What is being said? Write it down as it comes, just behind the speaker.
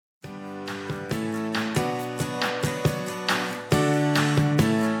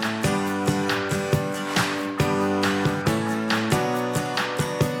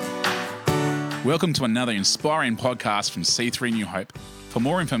Welcome to another inspiring podcast from C3 New Hope. For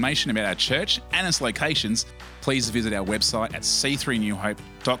more information about our church and its locations, please visit our website at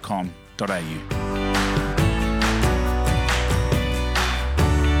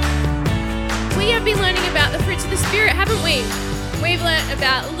c3newhope.com.au. We have been learning about the fruits of the Spirit, haven't we? We've learnt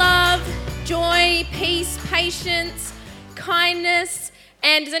about love, joy, peace, patience, kindness,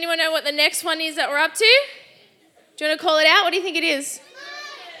 and does anyone know what the next one is that we're up to? Do you want to call it out? What do you think it is?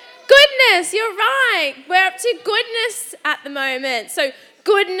 Goodness, you're right. We're up to goodness at the moment. So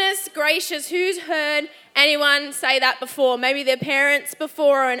goodness, gracious, who's heard anyone say that before? Maybe their parents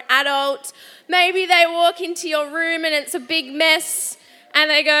before or an adult. Maybe they walk into your room and it's a big mess and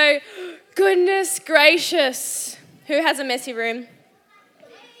they go, goodness gracious. Who has a messy room?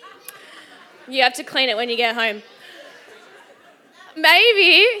 You have to clean it when you get home.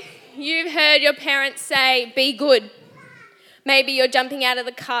 Maybe you've heard your parents say, be good. Maybe you're jumping out of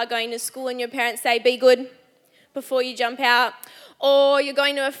the car going to school and your parents say, be good before you jump out. Or you're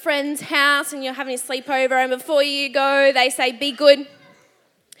going to a friend's house and you're having a sleepover and before you go, they say, be good.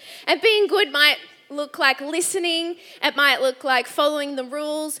 And being good might look like listening. It might look like following the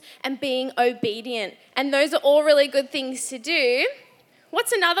rules and being obedient. And those are all really good things to do.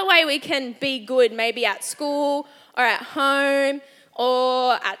 What's another way we can be good? Maybe at school or at home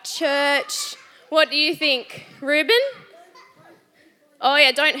or at church. What do you think, Ruben? Oh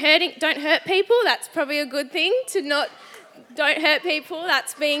yeah, don't hurt people. That's probably a good thing don't hurt people.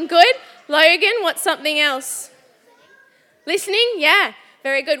 That's being good. Logan, what's something else? Listening? Yeah,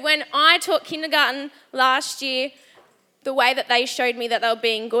 very good. When I taught kindergarten last year, the way that they showed me that they were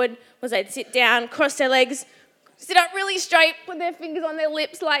being good was they'd sit down, cross their legs, sit up really straight with their fingers on their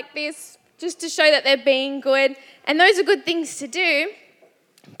lips like this, just to show that they're being good. And those are good things to do,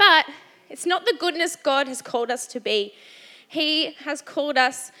 but it's not the goodness God has called us to be. He has called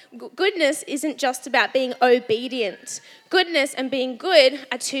us, goodness isn't just about being obedient. Goodness and being good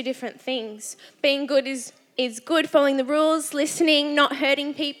are two different things. Being good is good, following the rules, listening, not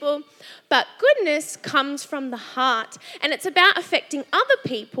hurting people. But goodness comes from the heart. And it's about affecting other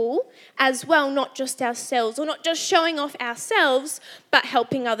people as well, not just ourselves, or not just showing off ourselves, but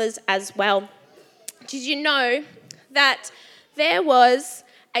helping others as well. Did you know that there was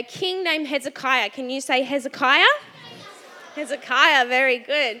a king named Hezekiah? Can you say Hezekiah? Hezekiah, very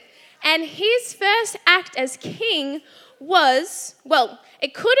good. And his first act as king was,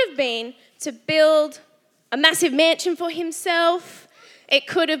 it could have been to build a massive mansion for himself. It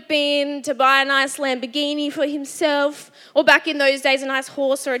could have been to buy a nice Lamborghini for himself, or back in those days, a nice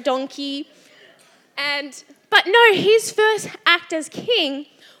horse or a donkey. But no, his first act as king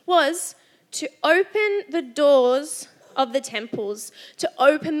was to open the doors of the temples, to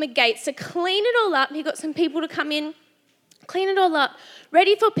open the gates, to clean it all up. He got some people to come in, clean it all up,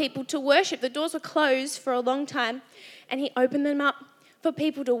 ready for people to worship. The doors were closed for a long time, and he opened them up for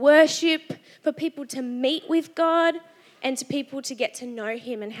people to worship, for people to meet with God, and to people to get to know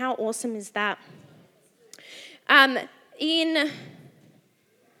him. And how awesome is that? In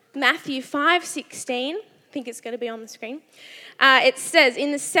Matthew 5:16, I think it's going to be on the screen, it says,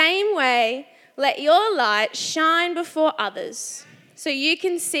 in the same way, let your light shine before others, so they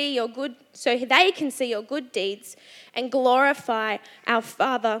can see your good deeds and glorify our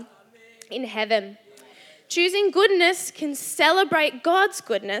Father in heaven. Choosing goodness can celebrate God's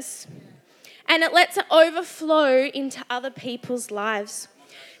goodness, and it lets it overflow into other people's lives.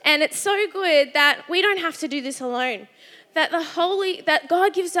 And it's so good that we don't have to do this alone. That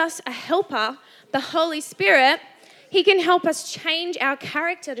God gives us a helper, the Holy Spirit. He can help us change our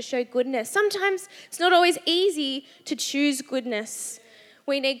character to show goodness. Sometimes it's not always easy to choose goodness.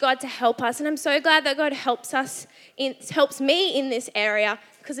 We need God to help us, and I'm so glad that God helps me in this area,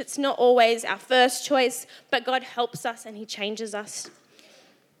 because it's not always our first choice, but God helps us and he changes us.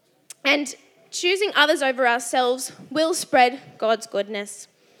 And choosing others over ourselves will spread God's goodness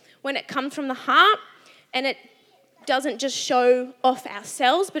when it comes from the heart, and it doesn't just show off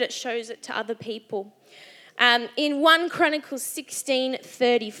ourselves, but it shows it to other people. In 1 Chronicles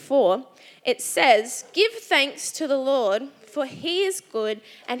 16:34, it says, give thanks to the Lord, for he is good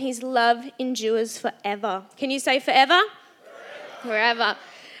and his love endures forever. Can you say forever? Forever.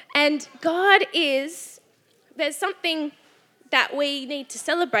 And there's something that we need to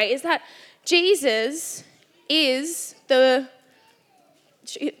celebrate, is that Jesus is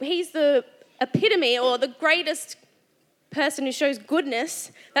he's the epitome or the greatest person who shows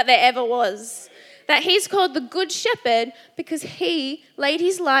goodness that there ever was. That he's called the Good Shepherd because he laid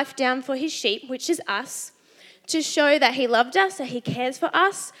his life down for his sheep, which is us, to show that he loved us, that he cares for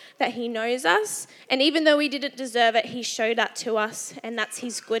us, that he knows us. And even though we didn't deserve it, he showed that to us, and that's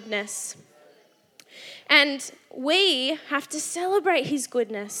his goodness. And we have to celebrate his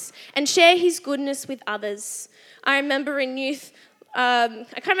goodness and share his goodness with others. I remember in youth, I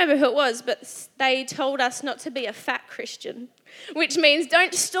can't remember who it was, but they told us not to be a fat Christian, which means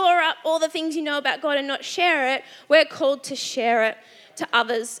don't store up all the things you know about God and not share it. We're called to share it to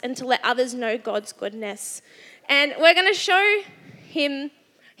others and to let others know God's goodness. And we're going to show him,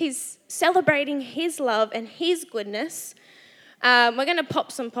 he's celebrating his love and his goodness. We're going to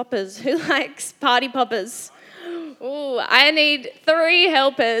pop some poppers. Who likes party poppers? Ooh, I need 3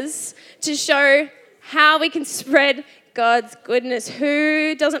 helpers to show how we can spread God's goodness.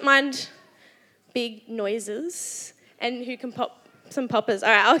 Who doesn't mind big noises and who can pop some poppers? All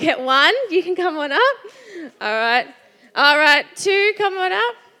right, I'll get 1. You can come on up. All right, 2, come on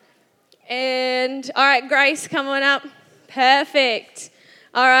up. And all right, Grace, come on up. Perfect.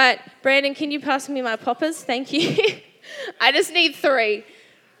 All right, Brandon, can you pass me my poppers? Thank you. I just need 3.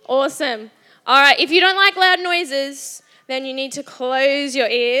 Awesome. All right, if you don't like loud noises, then you need to close your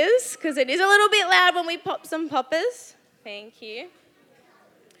ears because it is a little bit loud when we pop some poppers. Thank you.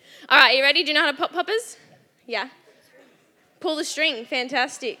 All right, you ready? Do you know how to pop poppers? Yeah. Pull the string.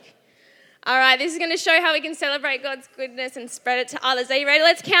 Fantastic. All right, this is going to show how we can celebrate God's goodness and spread it to others. Are you ready?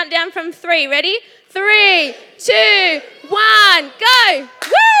 Let's count down from 3. Ready? 3, 2, 1, go!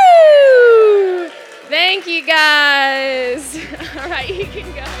 Woo! Thank you, guys. All right, you can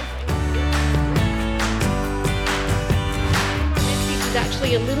go. My message is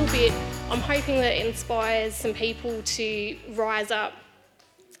actually a little bit, I'm hoping that it inspires some people to rise up.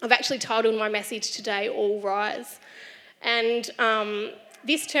 I've actually titled my message today, All Rise. And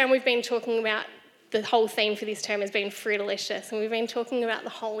this term we've been talking about, the whole theme for this term has been Fruitalicious, and we've been talking about the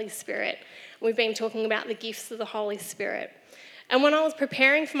Holy Spirit. We've been talking about the gifts of the Holy Spirit. And when I was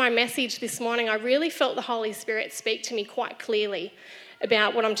preparing for my message this morning, I really felt the Holy Spirit speak to me quite clearly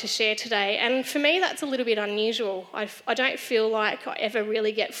about what I'm to share today. And for me, that's a little bit unusual. I don't feel like I ever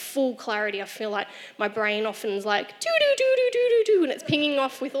really get full clarity. I feel like my brain often is like, do-do-do-do-do-do-do, and it's pinging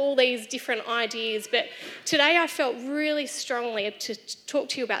off with all these different ideas. But today I felt really strongly to talk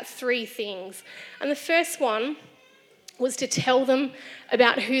to you about 3 things. And the first one was to tell them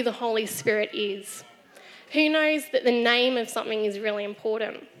about who the Holy Spirit is. Who knows that the name of something is really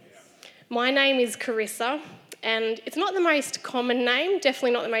important? My name is Carissa. And it's not the most common name,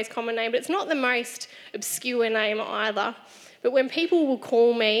 definitely not the most common name, but it's not the most obscure name either. But when people will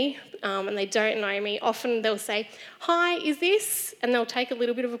call me and they don't know me, often they'll say, "Hi, is this?" And they'll take a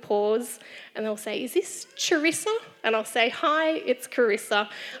little bit of a pause and they'll say, "Is this Charissa?" And I'll say, "Hi, it's Carissa."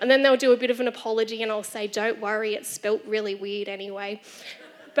 And then they'll do a bit of an apology and I'll say, "Don't worry, it's spelt really weird anyway."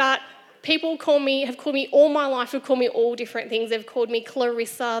 But people have called me all my life, have called me all different things. They've called me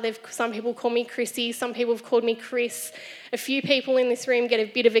Clarissa, some people call me Chrissy, some people have called me Chris. A few people in this room get a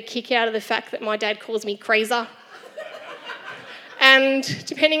bit of a kick out of the fact that my dad calls me Crazer. And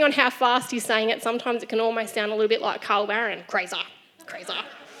depending on how fast he's saying it, sometimes it can almost sound a little bit like Carl Barron, Crazer.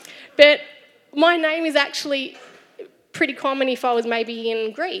 But my name is actually pretty common if I was maybe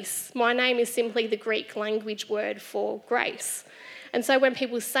in Greece. My name is simply the Greek language word for grace. And so when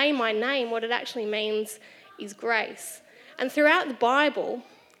people say my name, what it actually means is grace. And throughout the Bible,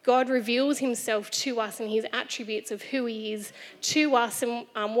 God reveals himself to us and his attributes of who he is to us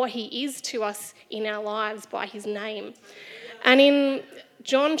and what he is to us in our lives by his name. And in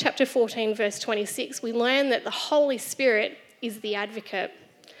John chapter 14, verse 26, we learn that the Holy Spirit is the advocate.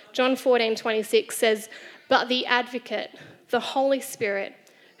 John 14:26 says, "But the advocate, the Holy Spirit,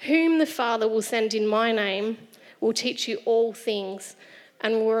 whom the Father will send in my name, will teach you all things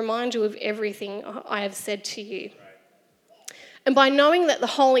and will remind you of everything I have said to you." And by knowing that the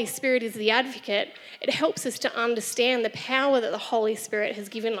Holy Spirit is the advocate, it helps us to understand the power that the Holy Spirit has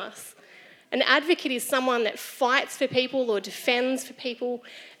given us. An advocate is someone that fights for people or defends for people.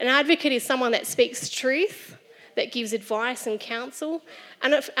 An advocate is someone that speaks truth, that gives advice and counsel.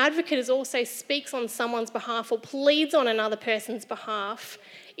 And an advocate is also speaks on someone's behalf or pleads on another person's behalf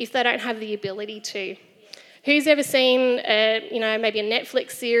if they don't have the ability to. Who's ever seen, maybe a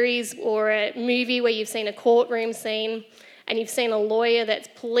Netflix series or a movie where you've seen a courtroom scene and you've seen a lawyer that's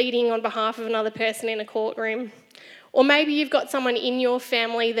pleading on behalf of another person in a courtroom? Or maybe you've got someone in your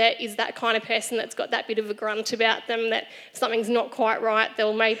family that is that kind of person that's got that bit of a grunt about them, that if something's not quite right,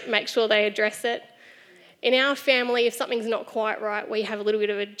 they'll make sure they address it. In our family, if something's not quite right, we have a little bit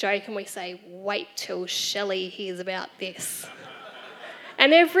of a joke and we say, "Wait till Shelley hears about this."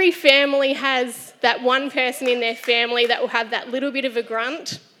 And every family has that one person in their family that will have that little bit of a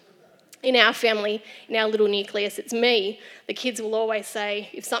grunt. In our family, in our little nucleus, it's me. The kids will always say,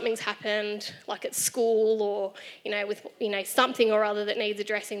 if something's happened, like at school or, with something or other that needs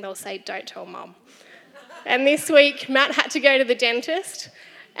addressing, they'll say, "Don't tell Mum." And this week, Matt had to go to the dentist,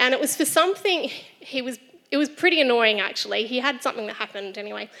 and it was for something it was pretty annoying, actually. He had something that happened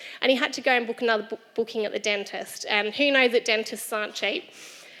anyway, and he had to go and book another booking at the dentist. And who knows that dentists aren't cheap?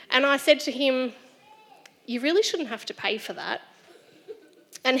 And I said to him, you really shouldn't have to pay for that.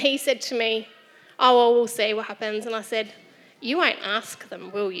 And he said to me, oh, well, we'll see what happens. And I said, you won't ask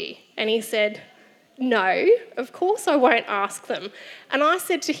them, will you? And he said, no, of course I won't ask them. And I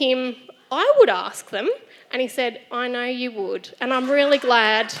said to him, I would ask them. And he said, I know you would. And I'm really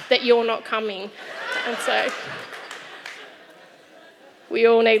glad that you're not coming. And so we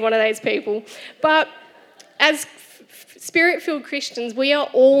all need one of those people. But as Spirit-filled Christians, we are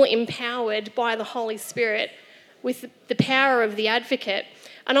all empowered by the Holy Spirit with the power of the advocate.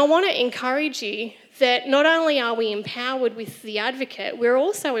 And I want to encourage you that not only are we empowered with the advocate, we're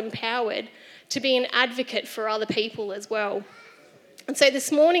also empowered to be an advocate for other people as well. And so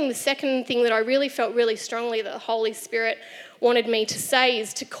this morning, the second thing that I really felt really strongly that the Holy Spirit wanted me to say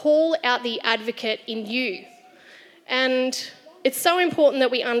is to call out the advocate in you. And it's so important that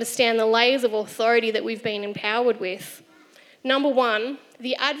we understand the layers of authority that we've been empowered with. Number one,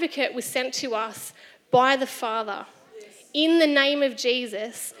 the advocate was sent to us by the Father in the name of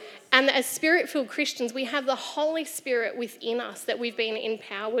Jesus. And as Spirit-filled Christians, we have the Holy Spirit within us that we've been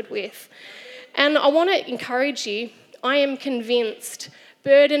empowered with. And I want to encourage you, I am convinced,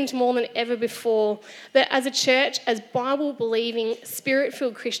 burdened more than ever before, that as a church, as Bible-believing,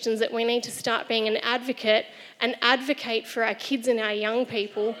 Spirit-filled Christians, that we need to start being an advocate and advocate for our kids and our young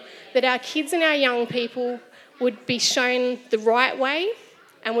people, that our kids and our young people would be shown the right way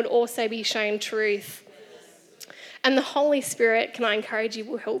and would also be shown truth. And the Holy Spirit, can I encourage you,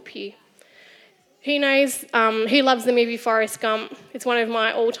 will help you. Who knows, who loves the movie Forrest Gump? It's one of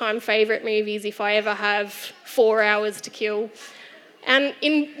my all-time favourite movies if I ever have 4 hours to kill. And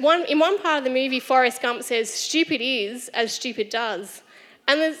in one part of the movie, Forrest Gump says, stupid is as stupid does.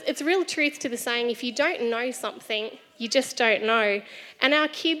 And it's a real truth to the saying, if you don't know something, you just don't know. And our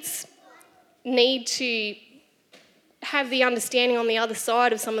kids need to have the understanding on the other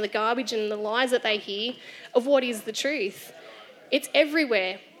side of some of the garbage and the lies that they hear of what is the truth. It's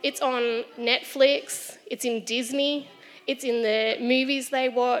everywhere. It's on Netflix, it's in Disney, it's in the movies they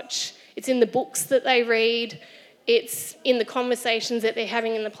watch, it's in the books that they read, it's in the conversations that they're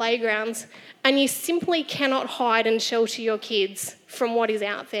having in the playgrounds, and you simply cannot hide and shelter your kids from what is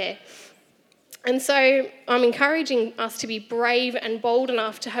out there. And so I'm encouraging us to be brave and bold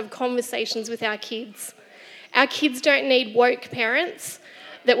enough to have conversations with our kids. Our kids don't need woke parents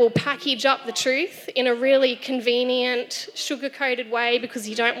that will package up the truth in a really convenient, sugar-coated way because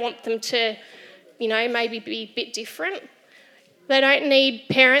you don't want them to, maybe be a bit different. They don't need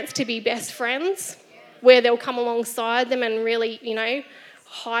parents to be best friends where they'll come alongside them and really,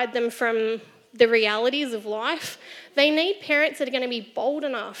 hide them from the realities of life. They need parents that are going to be bold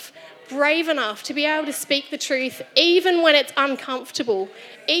enough, brave enough to be able to speak the truth even when it's uncomfortable,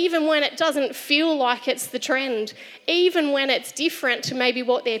 even when it doesn't feel like it's the trend, even when it's different to maybe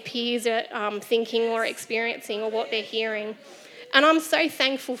what their peers are thinking or experiencing or what they're hearing. And I'm so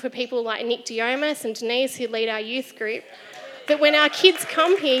thankful for people like Nick Diomas and Denise who lead our youth group, that when our kids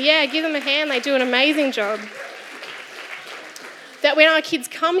come here, give them a hand, they do an amazing job. That when our kids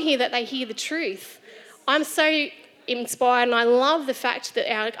come here, that they hear the truth. I'm so inspired, and I love the fact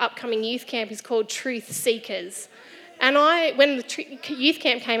that our upcoming youth camp is called Truth Seekers. And when the youth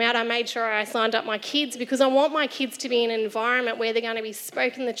camp came out, I made sure I signed up my kids because I want my kids to be in an environment where they're going to be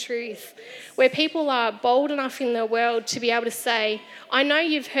spoken the truth, where people are bold enough in the world to be able to say, I know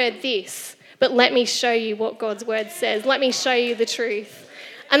you've heard this, but let me show you what God's word says. Let me show you the truth.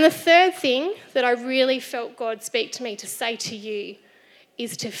 And the third thing that I really felt God speak to me to say to you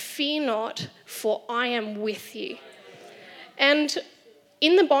is to fear not, for I am with you. And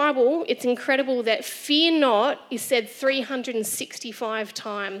in the Bible, it's incredible that fear not is said 365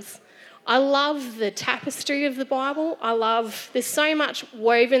 times. I love the tapestry of the Bible. There's so much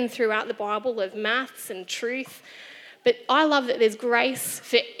woven throughout the Bible of maths and truth. But I love that there's grace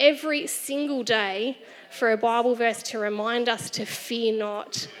for every single day for a Bible verse to remind us to fear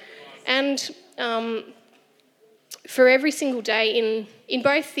not. And for every single day in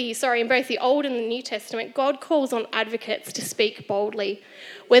both the Old and the New Testament, God calls on advocates to speak boldly.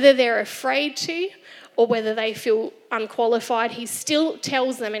 Whether they're afraid to or whether they feel unqualified, he still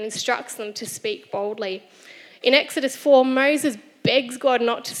tells them and instructs them to speak boldly. In Exodus 4, Moses begs God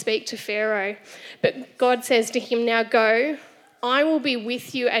not to speak to Pharaoh, but God says to him, now go, I will be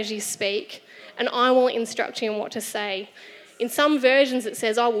with you as you speak, and I will instruct you on what to say. In some versions it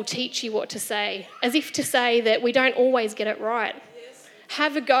says, I will teach you what to say, as if to say that we don't always get it right.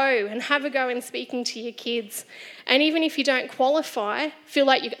 have a go in speaking to your kids. And even if you don't qualify, feel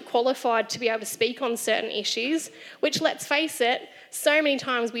like you're qualified to be able to speak on certain issues, which, let's face it, so many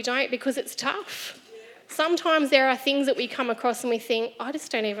times we don't because it's tough. Sometimes there are things that we come across and we think, I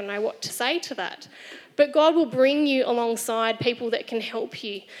just don't even know what to say to that. But God will bring you alongside people that can help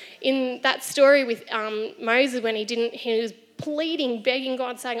you. In that story with Moses, when he was pleading, begging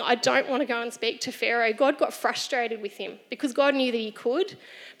God, saying, I don't want to go and speak to Pharaoh, God got frustrated with him because God knew that he could,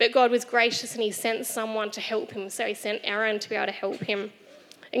 but God was gracious and he sent someone to help him. So he sent Aaron to be able to help him.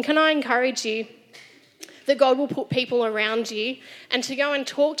 And can I encourage you that God will put people around you and to go and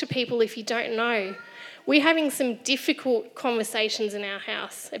talk to people if you don't know. We're having some difficult conversations in our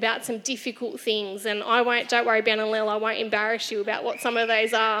house about some difficult things, and don't worry, Ben and Lil, I won't embarrass you about what some of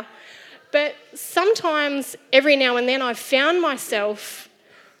those are. But sometimes, every now and then, I've found myself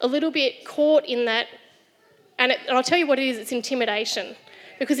a little bit caught in that, and I'll tell you what it is, it's intimidation.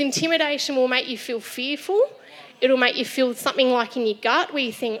 Because intimidation will make you feel fearful. It'll make you feel something like in your gut where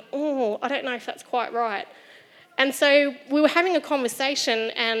you think, oh, I don't know if that's quite right. And so we were having a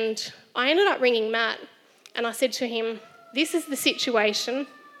conversation and I ended up ringing Matt and I said to him, this is the situation.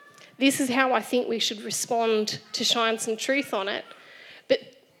 This is how I think we should respond to shine some truth on it. But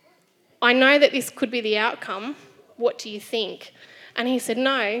I know that this could be the outcome. What do you think? And he said,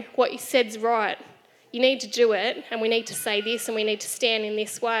 no, what you said's right. You need to do it, and we need to say this, and we need to stand in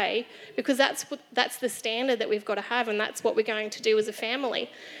this way, because that's the standard that we've got to have, and that's what we're going to do as a family.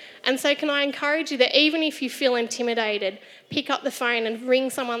 And so can I encourage you that even if you feel intimidated, pick up the phone and ring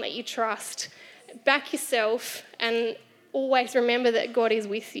someone that you trust, back yourself, and always remember that God is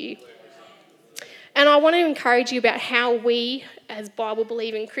with you. And I want to encourage you about how we, as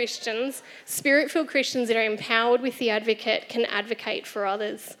Bible-believing Christians, Spirit-filled Christians that are empowered with the advocate, can advocate for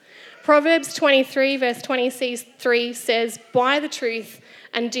others. Proverbs 23 verse 23 says, buy the truth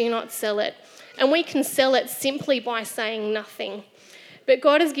and do not sell it. And we can sell it simply by saying nothing. But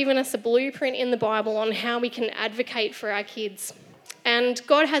God has given us a blueprint in the Bible on how we can advocate for our kids. And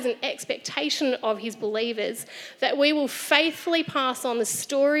God has an expectation of his believers that we will faithfully pass on the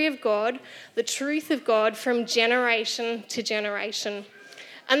story of God, the truth of God, from generation to generation.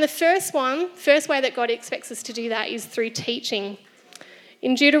 And the first way that God expects us to do that is through teaching.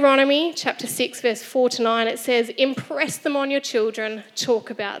 In Deuteronomy chapter 6, verse 4-9, it says, impress them on your children,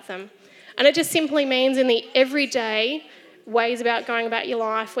 talk about them. And it just simply means in the everyday ways about going about your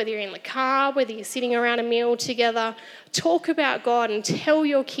life, whether you're in the car, whether you're sitting around a meal together, talk about God and tell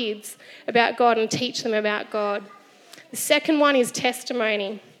your kids about God and teach them about God. The second one is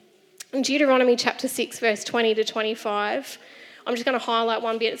testimony. In Deuteronomy chapter 6, verse 20-25, I'm just going to highlight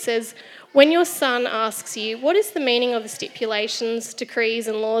one bit. It says, when your son asks you, what is the meaning of the stipulations, decrees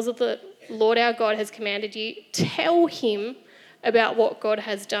and laws of the Lord our God has commanded you, tell him about what God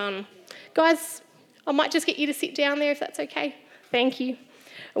has done. Guys, I might just get you to sit down there if that's okay. Thank you.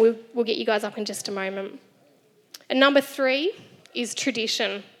 We'll get you guys up in just a moment. And number 3 is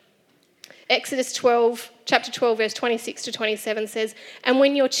tradition. Exodus chapter 12, verse 26-27 says, and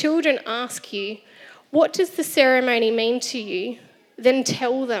when your children ask you, what does the ceremony mean to you? Then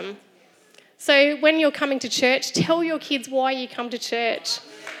tell them. So when you're coming to church, tell your kids why you come to church.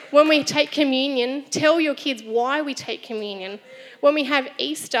 When we take communion, tell your kids why we take communion. When we have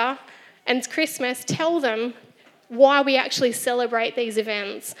Easter and Christmas, tell them why we actually celebrate these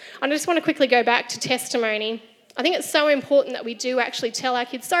events. I just want to quickly go back to testimony. I think it's so important that we do actually tell our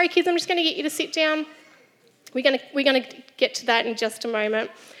kids, sorry kids, I'm just going to get you to sit down. We're going to get to that in just a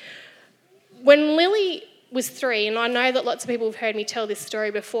moment. When Lily was 3, and I know that lots of people have heard me tell this story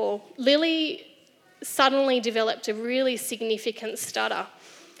before, Lily suddenly developed a really significant stutter.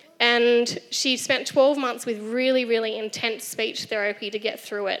 And she spent 12 months with really, really intense speech therapy to get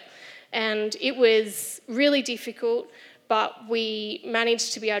through it. And it was really difficult, but we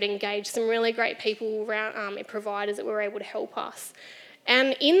managed to be able to engage some really great people around, providers that were able to help us.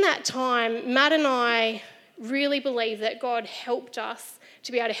 And in that time, Matt and I really believe that God helped us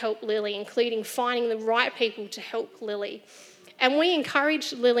to be able to help Lily, including finding the right people to help Lily. And we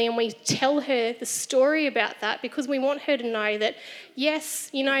encourage Lily and we tell her the story about that because we want her to know that, yes,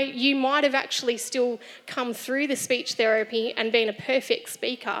 you might have actually still come through the speech therapy and been a perfect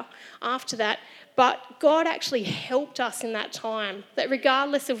speaker after that, but God actually helped us in that time, that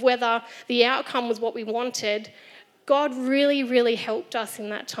regardless of whether the outcome was what we wanted, God really, really helped us in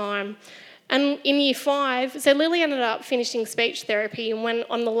that time. And in year 5, so Lily ended up finishing speech therapy, and when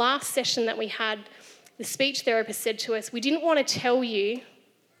on the last session that we had, the speech therapist said to us, we didn't want to tell you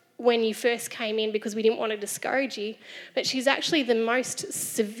when you first came in because we didn't want to discourage you, but she's actually the most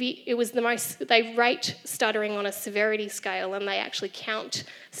severe. They rate stuttering on a severity scale, and they actually count.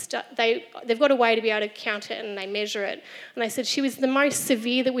 They've got a way to be able to count it, and they measure it. And they said she was the most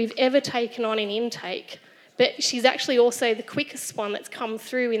severe that we've ever taken on in intake, but she's actually also the quickest one that's come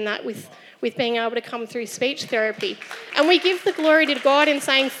through in that with being able to come through speech therapy. And we give the glory to God in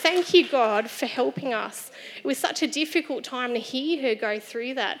saying, thank you, God, for helping us. It was such a difficult time to hear her go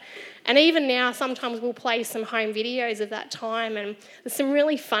through that. And even now, sometimes we'll play some home videos of that time, and there's some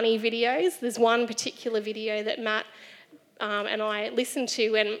really funny videos. There's one particular video that Matt and I listened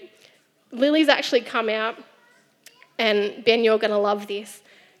to, and Lily's actually come out, and Ben, you're going to love this.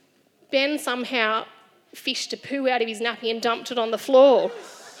 Ben somehow fished a poo out of his nappy and dumped it on the floor.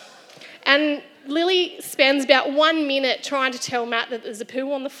 And Lily spends about 1 minute trying to tell Matt that there's a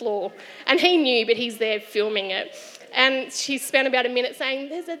poo on the floor. And he knew, but he's there filming it. And she spent about a minute saying,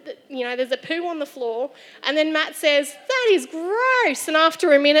 there's a poo on the floor. And then Matt says, that is gross. And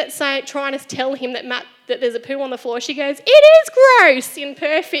after a minute trying to tell him that there's a poo on the floor, she goes, it is gross, in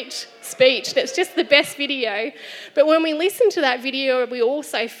perfect speech. That's just the best video. But when we listen to that video, we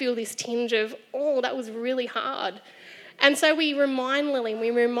also feel this tinge of, oh, that was really hard. And so we remind Lily,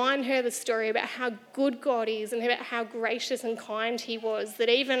 we remind her the story about how good God is and about how gracious and kind he was, that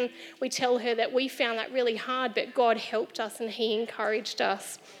even we tell her that we found that really hard, but God helped us and he encouraged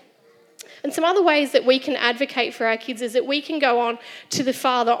us. And some other ways that we can advocate for our kids is that we can go on to the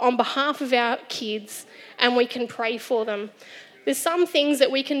Father on behalf of our kids and we can pray for them. There's some things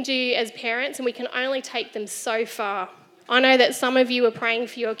that we can do as parents and we can only take them so far. I know that some of you are praying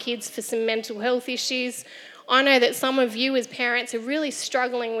for your kids for some mental health issues. I know that some of you as parents are really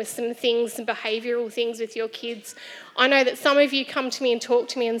struggling with some things, some behavioural things with your kids. I know that some of you come to me and talk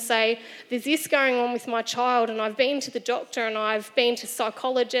to me and say, there's this going on with my child, and I've been to the doctor and I've been to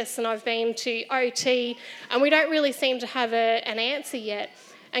psychologists and I've been to OT, and we don't really seem to have an answer yet.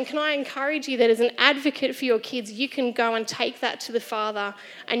 And can I encourage you that as an advocate for your kids, you can go and take that to the Father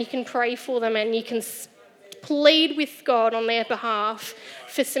and you can pray for them and you can plead with God on their behalf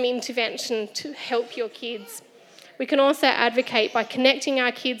for some intervention to help your kids. We can also advocate by connecting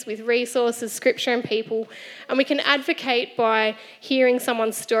our kids with resources, scripture and people, and we can advocate by hearing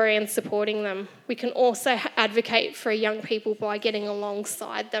someone's story and supporting them. We can also advocate for young people by getting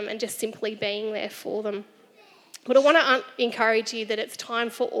alongside them and just simply being there for them. But I want to encourage you that it's time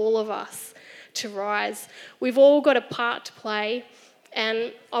for all of us to rise. We've all got a part to play,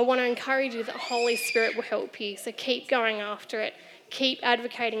 and I want to encourage you that the Holy Spirit will help you. So keep going after it. Keep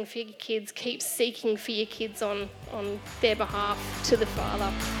advocating for your kids. Keep seeking for your kids on their behalf to the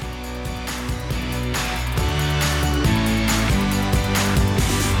Father.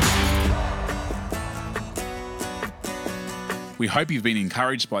 We hope you've been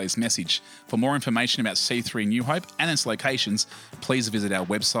encouraged by this message. For more information about C3 New Hope and its locations, please visit our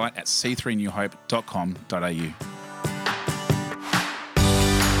website at c3newhope.com.au.